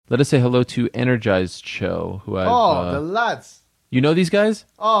Let us say hello to Energized Show, who I've. The lads. You know these guys?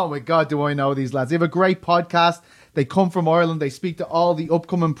 Oh my God, do I know these lads? They have a great podcast. They come from Ireland. They speak to all the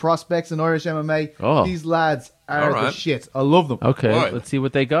upcoming prospects in Irish MMA. Oh. These lads are All right. the shit. I love them. Okay, Right. let's see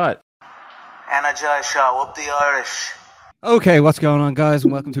what they got. Energize Show, up the Irish. Okay, what's going on, guys,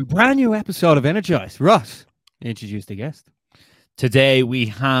 and welcome to a brand new episode of Energize. Ross, introduce the guest. Today we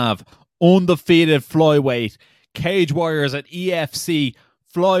have undefeated flyweight, Cage Warriors at EFC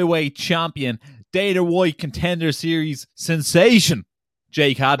flyweight champion, Dana White Contender Series sensation,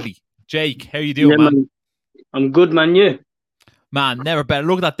 Jake Hadley. Jake, how you doing, man? I'm good, man. You? Man, never better.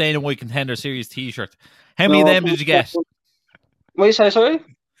 Look at that Dana White Contender Series t-shirt. How many of them did you get? What you say, sorry?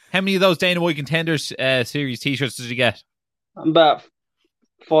 How many of those Dana White Contender Series t-shirts did you get? About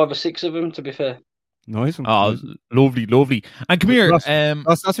 5 or 6 of them, to be fair. Nice one. Oh, lovely, lovely. And come here. Ross,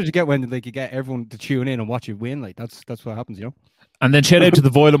 that's what you get when you get everyone to tune in and watch you win. Like that's what happens, you know. And then shout out to the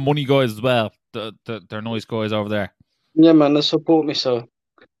Violent Money guys as well. They're nice guys over there. Yeah, man, they support me, so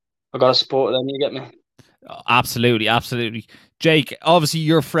I gotta support them. You get me? Absolutely, absolutely. Jake, obviously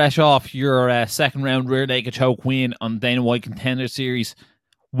you're fresh off your second round rear naked choke win on Dana White Contender Series.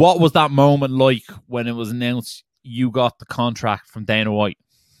 What was that moment like when it was announced you got the contract from Dana White?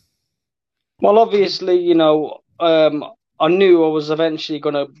 Well, obviously, you know, I knew I was eventually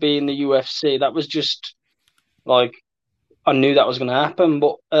gonna be in the UFC. That was just like I knew that was gonna happen,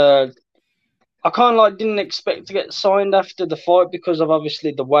 but I kind of didn't expect to get signed after the fight because of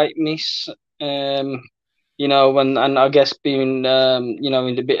obviously the weight miss. You know, and I guess being, you know,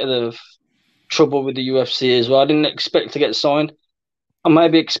 in a bit of trouble with the UFC as well. I didn't expect to get signed. I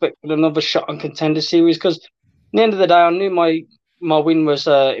maybe expected another shot on Contender Series because at the end of the day, I knew my win was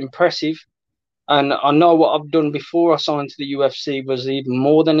impressive. And I know what I've done before I signed to the UFC was even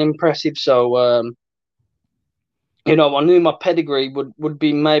more than impressive. So, you know, I knew my pedigree would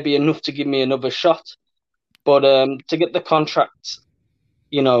be maybe enough to give me another shot. But to get the contract,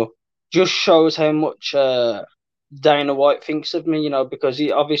 you know, just shows how much Dana White thinks of me, you know, because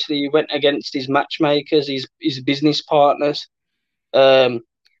he obviously went against his matchmakers, his business partners, and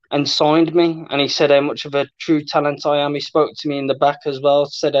signed me. And he said how much of a true talent I am. He spoke to me in the back as well,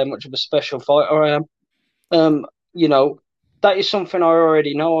 said how much of a special fighter I am. You know, that is something I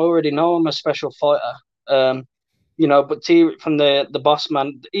already know. I already know I'm a special fighter. You know, but to hear it from the boss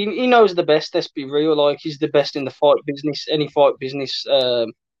man, he knows the best. Let's be real, like he's the best in the fight business, any fight business.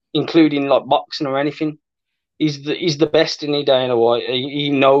 Including like boxing or anything, he's the best in Dana White. He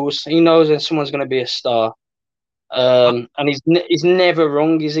knows when someone's going to be a star, and he's never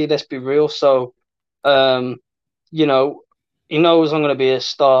wrong, is he? Let's be real. So, you know, he knows I'm going to be a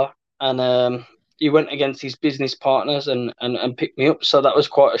star, and he went against his business partners and picked me up. So that was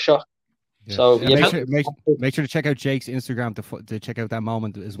quite a shock. Yeah. So make sure to check out Jake's Instagram to check out that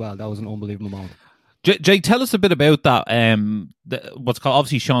moment as well. That was an unbelievable moment. Jake, tell us a bit about that. What's called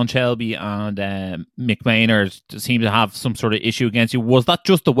obviously Sean Shelby and Mick Maynard seem to have some sort of issue against you. Was that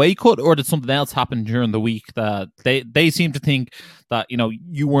just the weight cut, or did something else happen during the week that they seem to think that you know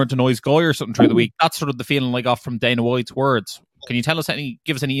you weren't a nice guy or something through the week? That's sort of the feeling I got from Dana White's words. Can you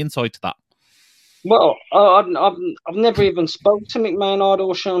give us any insight to that? Well, I've never even spoke to Mick Maynard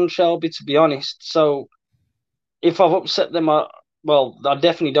or Sean Shelby, to be honest. So if I've upset them, well, I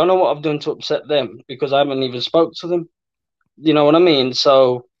definitely don't know what I've done to upset them because I haven't even spoke to them. You know what I mean?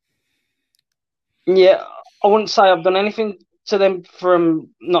 So, yeah, I wouldn't say I've done anything to them from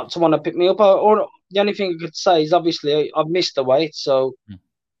not to want to pick me up. Or the only thing I could say is obviously I've missed the weight, so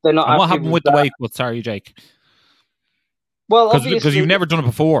they're not. And what happened with the weight cut? Sorry, Jake. Well, because you've never done it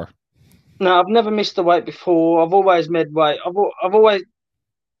before. No, I've never missed the weight before. I've always made weight. I've always,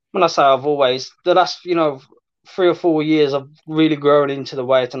 when I say I've always, the last 3 or 4 years, I've really grown into the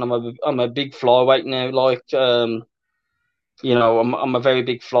weight, and I'm a big flyweight now. Like, you know, I'm a very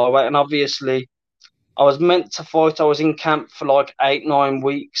big flyweight, and obviously, I was meant to fight. I was in camp for like 8-9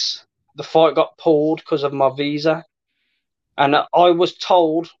 weeks. The fight got pulled because of my visa, and I was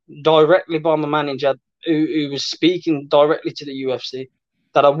told directly by my manager, who was speaking directly to the UFC,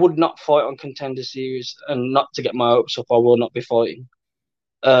 that I would not fight on Contender Series and not to get my hopes up. I will not be fighting.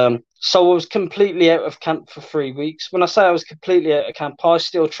 So I was completely out of camp for 3 weeks. When I say I was completely out of camp, I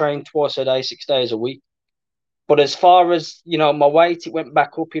still trained twice a day, 6 days a week. But as far as, you know, my weight, it went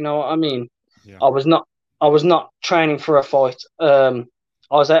back up, you know what I mean? Yeah. I was not training for a fight. I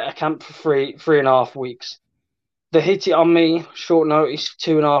was out of camp for three and a half weeks. They hit it on me, short notice,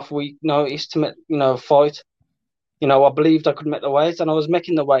 2.5 week notice to make, you know, fight. You know, I believed I could make the weight, and I was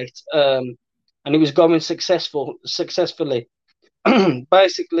making the weight. And it was going successfully.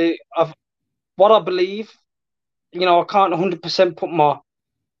 Basically, what I believe, you know, I can't 100% put my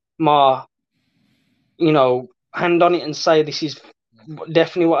my, hand on it and say this is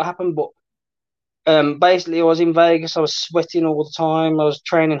definitely what happened. But basically, I was in Vegas. I was sweating all the time. I was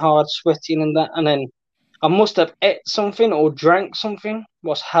training hard, sweating and that. And then I must have ate something or drank something.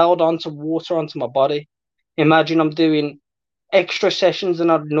 Was held onto water onto my body. Imagine I'm doing extra sessions than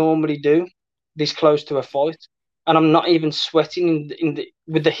I'd normally do, this close to a fight, and I'm not even sweating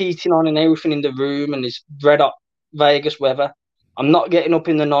with the heating on and everything in the room and this red hot Vegas weather. I'm not getting up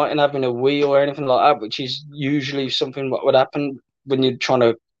in the night and having a wee or anything like that, which is usually something what would happen when you're trying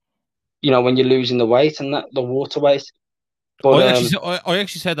to, when you're losing the weight and that, the water weight. But I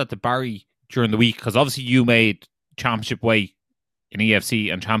actually said that to Barry during the week, because obviously you made championship weight in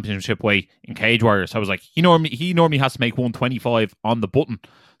EFC and championship weight in Cage Warriors. So I was like, he normally has to make 125 on the button.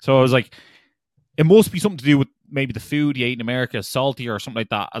 So I was like, it must be something to do with maybe the food you ate in America, salty or something like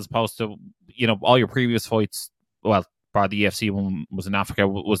that, as opposed to, all your previous fights. Well, part of the EFC one was in Africa,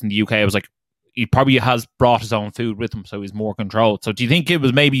 was in the UK. I was like, he probably has brought his own food with him, so he's more controlled. So do you think it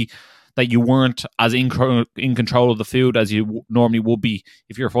was maybe that you weren't as in control of the food as you normally would be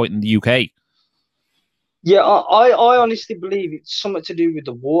if you're fighting in the UK? Yeah, I honestly believe it's something to do with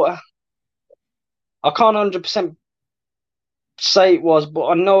the water. I can't 100% say it was, but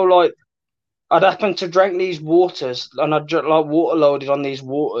I know, like, I'd happened to drink these waters, and I'd like water loaded on these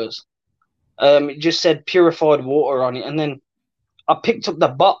waters. It just said purified water on it, and then I picked up the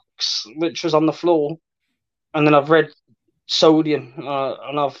box which was on the floor, and then I've read sodium,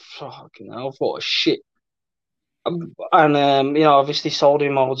 and I thought shit. And obviously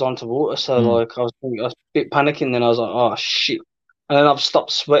sodium holds onto water, so like I was a bit panicking. Then I was like, oh shit, and then I've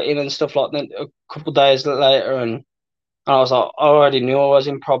stopped sweating and stuff like that. A couple of days later, and I was like, I already knew I was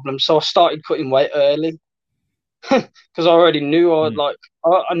in problems, so I started cutting weight early because I already knew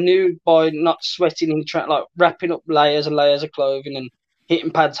I knew by not sweating in track, like wrapping up layers and layers of clothing and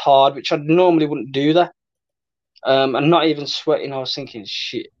hitting pads hard, which I normally wouldn't do that, and not even sweating. I was thinking,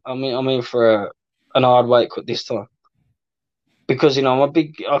 shit, I'm in for an hard weight cut this time, because I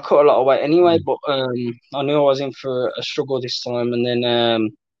cut a lot of weight anyway, but I knew I was in for a struggle this time. And then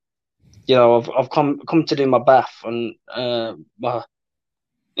I've come to do my bath and my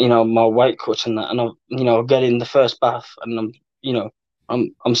weight cut and that, and I get in the first bath and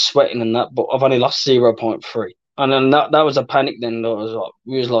I'm sweating and that, but I've only lost 0.3, and then that was a panic. Then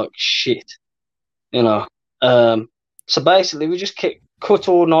we was like shit, so basically we just cut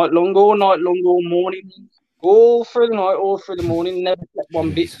all night long, all morning, all through the night, all through the morning, never slept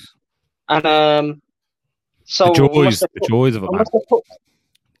one bit. And so the joys of a man.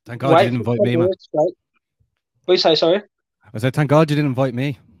 Thank God you didn't invite me, man. What do you say, sorry? I said, thank God you didn't invite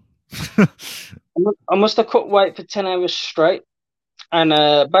me. I must have cut weight for 10 hours straight.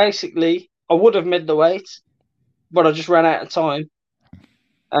 And basically, I would have made the weight, but I just ran out of time.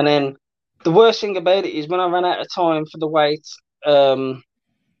 And then the worst thing about it is when I ran out of time for the weight,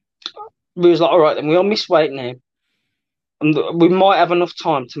 we was like, all right, then we'll miss weight now. And we might have enough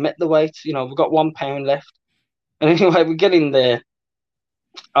time to make the weight. We've got 1 pound left. And anyway, we get in there.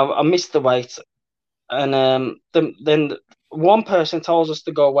 I missed the weight. And then one person tells us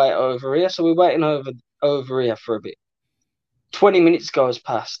to go wait over here. So we're waiting over here for a bit. 20 minutes goes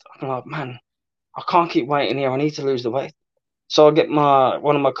past. I'm like, man, I can't keep waiting here. I need to lose the weight. So I get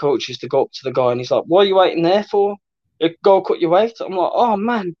one of my coaches to go up to the guy, and he's like, what are you waiting there for? Go cut your weight. I'm like, oh,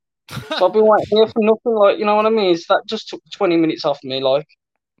 man. So I've been waiting here for nothing. Like, you know what I mean? That just took 20 minutes off me. Like,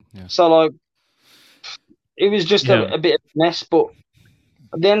 yeah. So, like, it was just a bit of a mess. But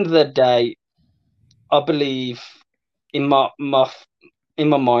at the end of the day, I believe in my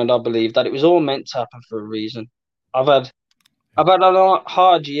mind, I believe that it was all meant to happen for a reason. I've had a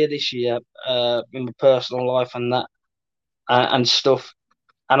hard year this year in my personal life and that and stuff,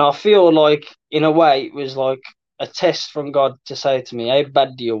 and I feel like in a way it was like a test from God to say to me, "How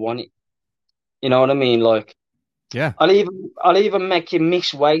bad do you want it?" You know what I mean? Like, yeah, I'll even make you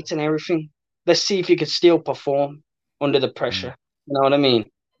miss weight and everything. Let's see if you could still perform under the pressure. You know what I mean?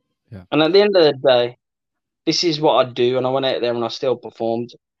 Yeah. And at the end of the day, this is what I do, and I went out there and I still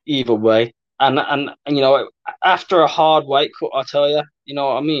performed either way. And after a hard weight cut, I tell you, you know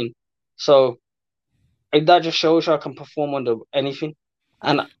what I mean. So that just shows you I can perform under anything.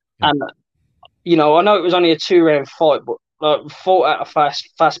 And I know it was only a 2-round fight, but like fought at a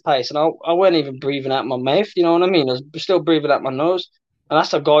fast pace, and I wasn't even breathing out my mouth. You know what I mean? I was still breathing out my nose, and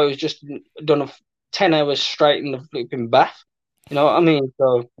that's a guy who's just done 10 hours straight in the flipping bath. You know what I mean?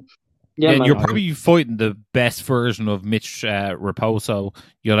 So. Yeah, you're probably fighting the best version of Mitch Raposo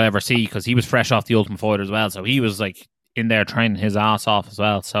you'll ever see, because he was fresh off the Ultimate Fighter as well. So he was like in there training his ass off as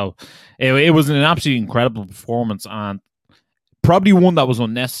well. So it was an absolutely incredible performance. And probably one that was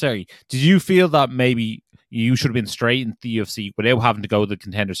unnecessary. Did you feel that maybe you should have been straight into the UFC without having to go the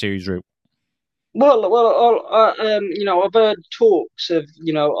Contender Series route? Well, I've heard talks of,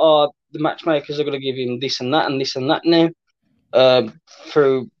 the matchmakers are going to give him this and that and this and that now.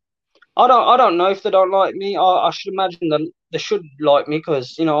 Through, I don't know if they don't like me. I should imagine that they should like me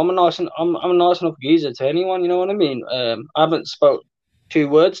because I'm a nice enough geezer to anyone. You know what I mean? I haven't spoke 2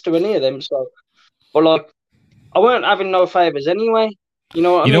 words to any of them, so but like I weren't having no favors anyway. You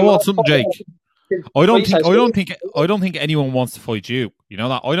know what I mean? You know what, something, Jake? I don't think anyone wants to fight you. You know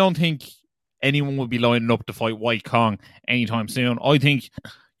that? I don't think anyone would be lining up to fight White Kong anytime soon. I think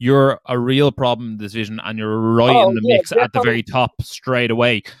you're a real problem in this division and you're right in the mix at the very top straight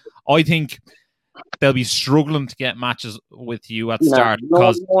away. I think they'll be struggling to get matches with you at the start.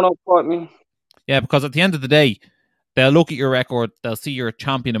 Because at the end of the day, they'll look at your record, they'll see you're a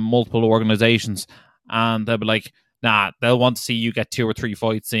champion in multiple organizations, and they'll be like, nah, they'll want to see you get 2 or 3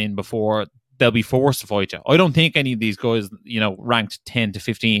 fights in before they'll be forced to fight you. I don't think any of these guys, ranked 10 to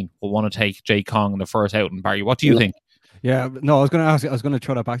 15 will want to take Jake Kong in the first out. And Barry, what do you think? Yeah, no, I was going to ask. I was going to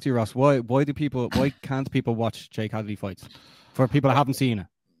throw that back to you, Ross. Why can't people watch Jake Hadley fights? For people that haven't seen it,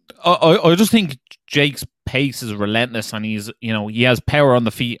 I just think Jake's pace is relentless, and he's he has power on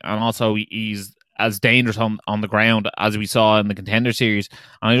the feet, and also he's as dangerous on the ground as we saw in the Contender Series.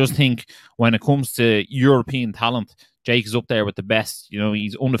 And I just think when it comes to European talent, Jake is up there with the best.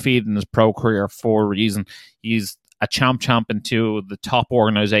 He's undefeated in his pro career for a reason. He's a champ in 2 of the top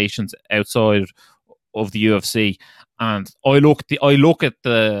organizations outside of the UFC. And I look at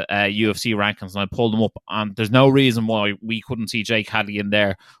the UFC rankings and I pulled them up, and there's no reason why we couldn't see Jake Hadley in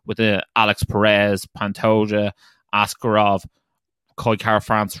there with Alex Perez, Pantoja, Askarov, Kai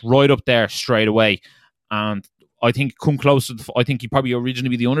Kara-France right up there straight away. And I think I think he'd probably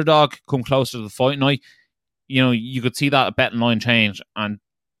originally be the underdog, come closer to the fight night. You could see that betting line change. And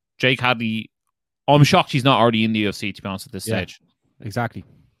Jake Hadley, I'm shocked he's not already in the UFC, to be honest, at this stage. Exactly.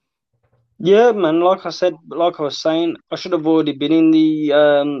 Yeah, man. Like I was saying, I should have already been in the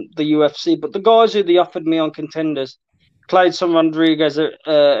UFC. But the guys who they offered me on Contenders, Clayton Rodriguez,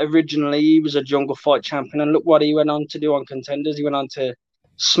 originally he was a Jungle Fight champion, and look what he went on to do on Contenders. He went on to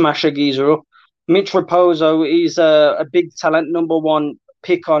smash a geezer up. Mitch Raposo, he's a big talent, number 1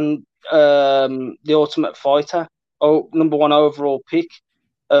 pick on the Ultimate Fighter, number 1 overall pick.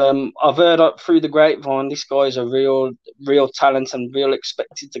 I've heard through the grapevine this guy's a real talent and real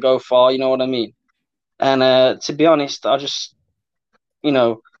expected to go far, you know what I mean? And to be honest, I just,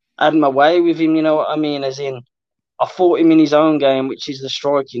 had my way with him, you know what I mean? As in, I fought him in his own game, which is the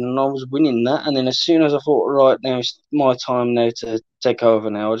striking, and I was winning that. And then as soon as I thought, right, now it's my time now to take over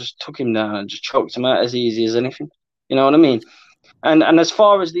now, I just took him down and just choked him out as easy as anything. You know what I mean? And as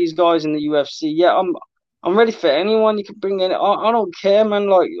far as these guys in the UFC, yeah, I'm ready for anyone you can bring in. I don't care, man.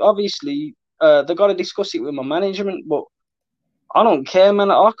 Like, obviously, they got to discuss it with my management, but I don't care,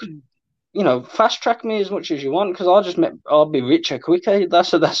 man. I could, fast track me as much as you want because I'll be richer quicker.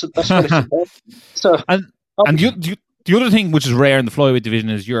 That's what it's about. So, and the other thing which is rare in the flyweight division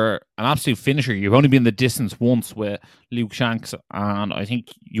is you're an absolute finisher. You've only been in the distance once with Luke Shanks, and I think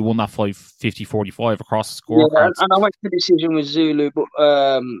you won that fight 50-45 across the score. Yeah, and I went to decision with Zulu, but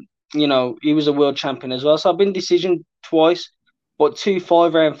he was a world champion as well. So I've been decision twice, but 2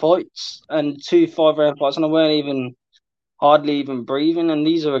 5-round fights, and I weren't hardly even breathing. And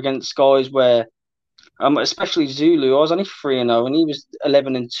these are against guys where, especially Zulu, I was only 3-0, and he was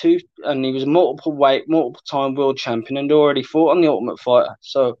 11-2, and he was multiple time world champion, and already fought on the Ultimate Fighter.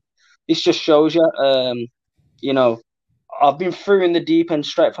 So this just shows you, I've been through in the deep end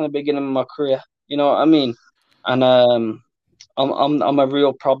straight from the beginning of my career. You know what I mean? And I'm a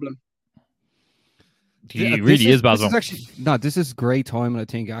real problem. He really is, Basil. This is great time, and I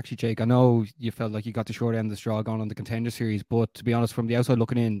think actually, Jake, I know you felt like you got the short end of the straw going on the Contender Series, but to be honest, from the outside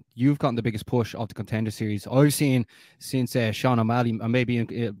looking in, you've gotten the biggest push of the Contender Series I've seen since Sean O'Malley. I may be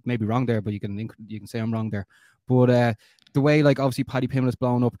wrong there, but you can say I'm wrong there. But the way, like, obviously Paddy Pimblett's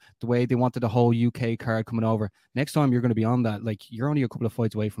blown up, the way they wanted the whole UK card coming over. Next time you're going to be on that, like, you're only a couple of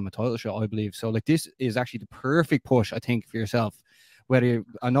fights away from a title shot, I believe. So, like, this is actually the perfect push, I think, for yourself.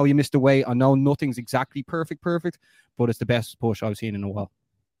 I know you missed the weight, I know nothing's exactly perfect, but it's the best push I've seen in a while.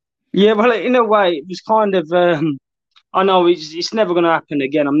 Yeah, well, in a way, it was kind of. I know it's never going to happen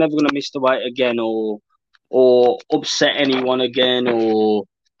again. I'm never going to miss the weight again, or upset anyone again, or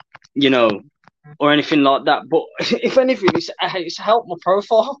or anything like that. But if anything, it's helped my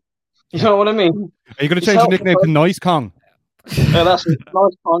profile. You know what I mean? Are you going to change your nickname to Nice Kong? Yeah, that's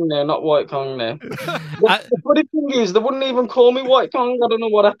Nice Kong there, not White Kong there. The funny thing is, they wouldn't even call me White Kong. I don't know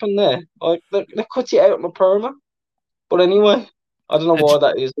what happened there. Like they cut it out of my promo. But anyway, I don't know why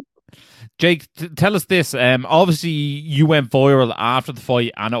that is. Jake, tell us this. Obviously, you went viral after the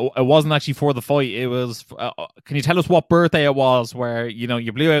fight, and it wasn't actually for the fight. It was. Can you tell us what birthday it was where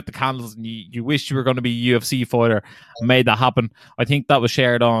you blew out the candles and you wished you were going to be a UFC fighter and made that happen? I think that was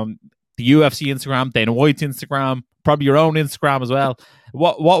shared on the UFC Instagram, Dana White's Instagram, probably your own Instagram as well.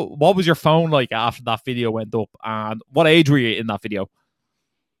 What was your phone like after that video went up, and what age were you in that video?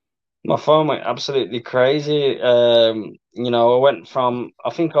 My phone went absolutely crazy. I went from,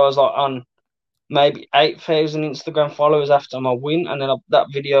 I think I was like on maybe 8,000 Instagram followers after my win, and then I put that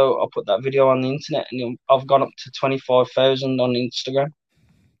video on the internet, and I've gone up to 25,000 on Instagram.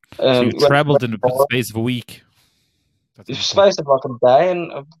 So you trebled in the space of a week. The space of like a day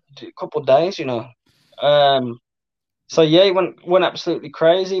and a couple of days, So yeah, it went absolutely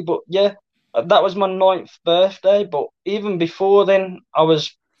crazy. But yeah, that was my 9th birthday. But even before then, I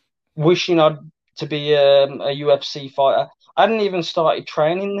was wishing to be a UFC fighter. I hadn't even started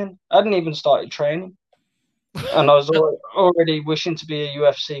training then. And I was already wishing to be a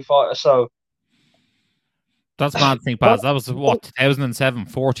UFC fighter. So that's mad thing, Paz. That was 2007,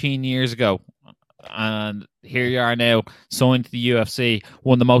 14 years ago. And here you are now, signed to the UFC,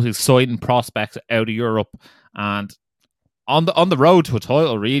 one of the most exciting prospects out of Europe, and on the road to a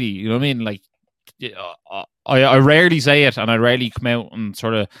title, really. You know what I mean? Like, I rarely say it, and I rarely come out and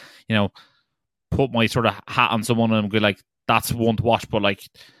sort of, put my sort of hat on someone and go like, that's one to watch. But like,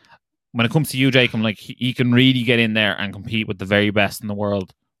 when it comes to you, Jake, I'm like, he can really get in there and compete with the very best in the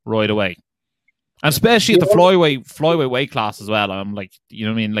world right away, and especially at the flyweight weight class as well. I'm like, you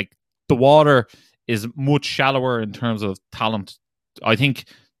know what I mean? Like, the water is much shallower in terms of talent. I think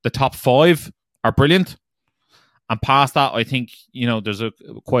the top 5 are brilliant, and past that, I think there's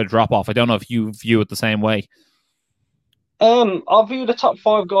quite a drop off. I don't know if you view it the same way. I view the top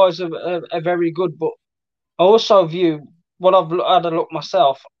 5 guys are very good, but I also view what I've had a look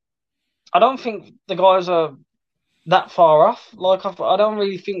myself. I don't think the guys are that far off. Like, I don't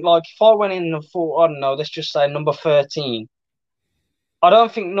really think, like, if I went in and thought, I don't know, let's just say number 13. I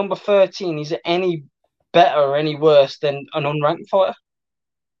don't think number 13 is any better or any worse than an unranked fighter.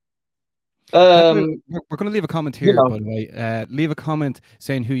 We're going to leave a comment here, by the way. Leave a comment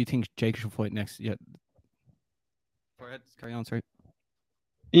saying who you think Jake should fight next. Yeah. Go ahead. Carry on, sorry.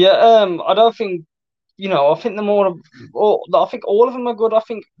 Yeah, I don't think, I think I think all of them are good. I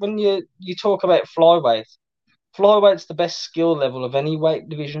think when you talk about flyweight's the best skill level of any weight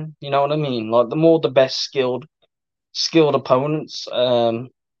division. You know what I mean? Like, the best skilled opponents, and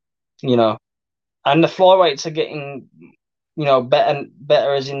the flyweights are getting,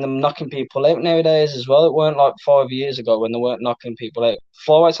 better as in them knocking people out nowadays as well. It weren't like 5 years ago when they weren't knocking people out.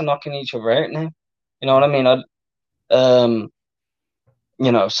 Flyweights are knocking each other out now. You know what I mean?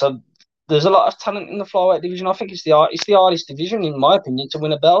 So there's a lot of talent in the flyweight division. I think it's the hardest division, in my opinion, to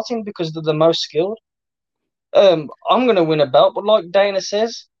win a belt in, because they're the most skilled. I'm going to win a belt, but like Dana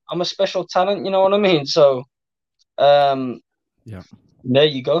says, I'm a special talent. You know what I mean? So, yeah, there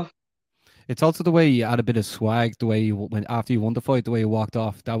you go. It's also the way you add a bit of swag, the way you went after you won the fight, the way you walked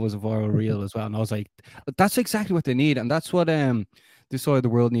off. That was a viral reel as well, and I was like, that's exactly what they need, and that's what this side of the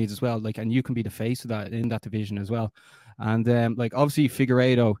world needs as well. Like, and you can be the face of that in that division as well. And like, obviously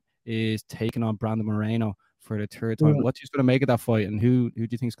Figueiredo is taking on Brandon Moreno for the 3rd time. What's just going to make of that fight, and who do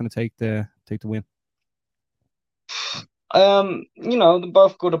you think is going to take the win? They're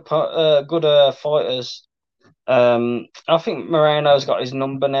both good fighters. I think Moreno's got his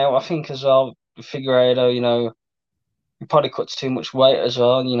number now. I think as well, Figueiredo, he probably cuts too much weight as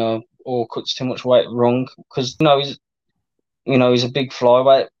well, or cuts too much weight wrong, because he's a big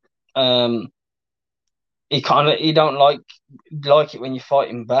flyweight. He don't like it when you fight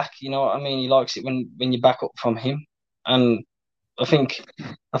him back. You know what I mean? He likes it when you back up from him, and I think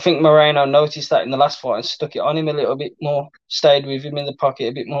Moreno noticed that in the last fight and stuck it on him a little bit more, stayed with him in the pocket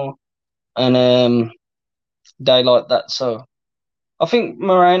a bit more, and they like that. So I think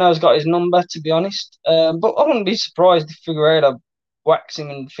Moreno's got his number, to be honest. But I wouldn't be surprised if Figueiredo whacks him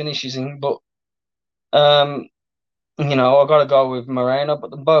and finishes him. But I got to go with Moreno.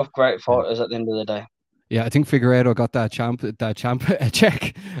 But they're both great fighters at the end of the day. Yeah, I think Figueiredo got that champ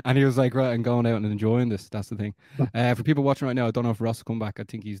check, and he was like, right, I'm going out and enjoying this. That's the thing. For people watching right now, I don't know if Ross will come back. I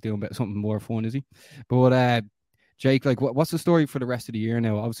think he's doing something more fun, is he? But Jake, like, what's the story for the rest of the year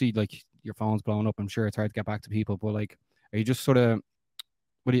now? Obviously, like, your phone's blowing up. I'm sure it's hard to get back to people, but like, are you just sort of,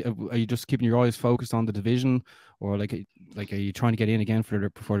 are you just keeping your eyes focused on the division, or like are you trying to get in again for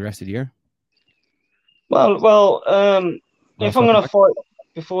the rest of the year? Well, if I'm gonna fight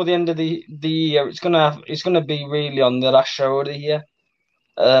before the end of the year, it's gonna be really on the last show of the year.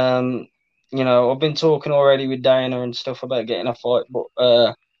 I've been talking already with Dana and stuff about getting a fight, but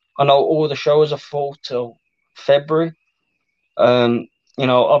I know all the shows are full till February.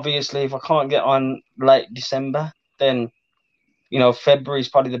 Obviously, if I can't get on late December, then February is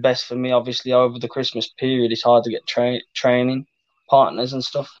probably the best for me. Obviously, over the Christmas period, it's hard to get training partners and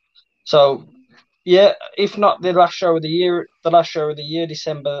stuff. So, yeah, if not the last show of the year,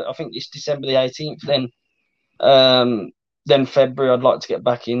 December, I think it's December the 18th. Then February, I'd like to get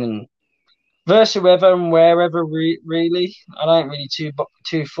back in and verse whoever and wherever. Really, I ain't really too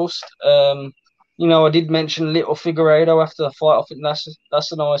fussed. I did mention Little Figueiredo after the fight. I think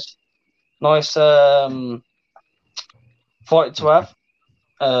that's a nice fight to have.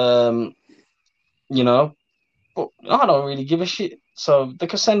 But I don't really give a shit. So they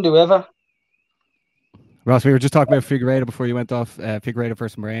can send whoever. Ross, we were just talking about Figueiredo before you went off. Figueiredo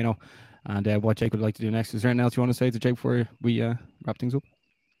versus Moreno, and what Jake would like to do next. Is there anything else you want to say to Jake before we wrap things up?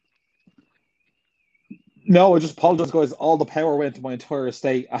 No, I just apologize, guys. All the power went to my entire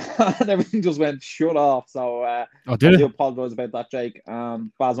estate, and everything just went shut off. So I do apologize about that, Jake.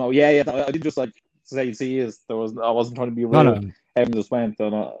 Basmo, yeah. I did just see I wasn't trying to be rude. No. Everything just went,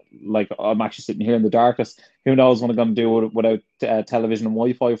 and I'm actually sitting here in the darkest. Who knows what I'm going to do without television and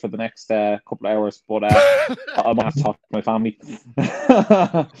Wi-Fi for the next couple of hours? But I might have to talk to my family.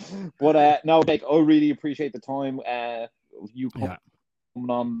 But no, Jake, I really appreciate the time. You coming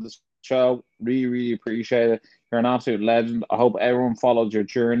on the show, really appreciate it. You're an absolute legend. I hope everyone follows your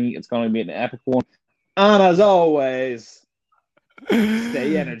journey. It's going to be an epic one. And as always,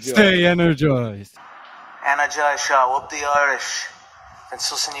 stay energized. Energize show, up the Irish. Been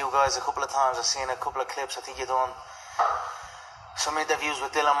sussing you guys a couple of times. I've seen a couple of clips. I think you've done some interviews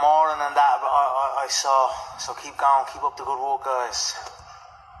with Dylan Moran and that I saw. So keep going, keep up the good work, guys.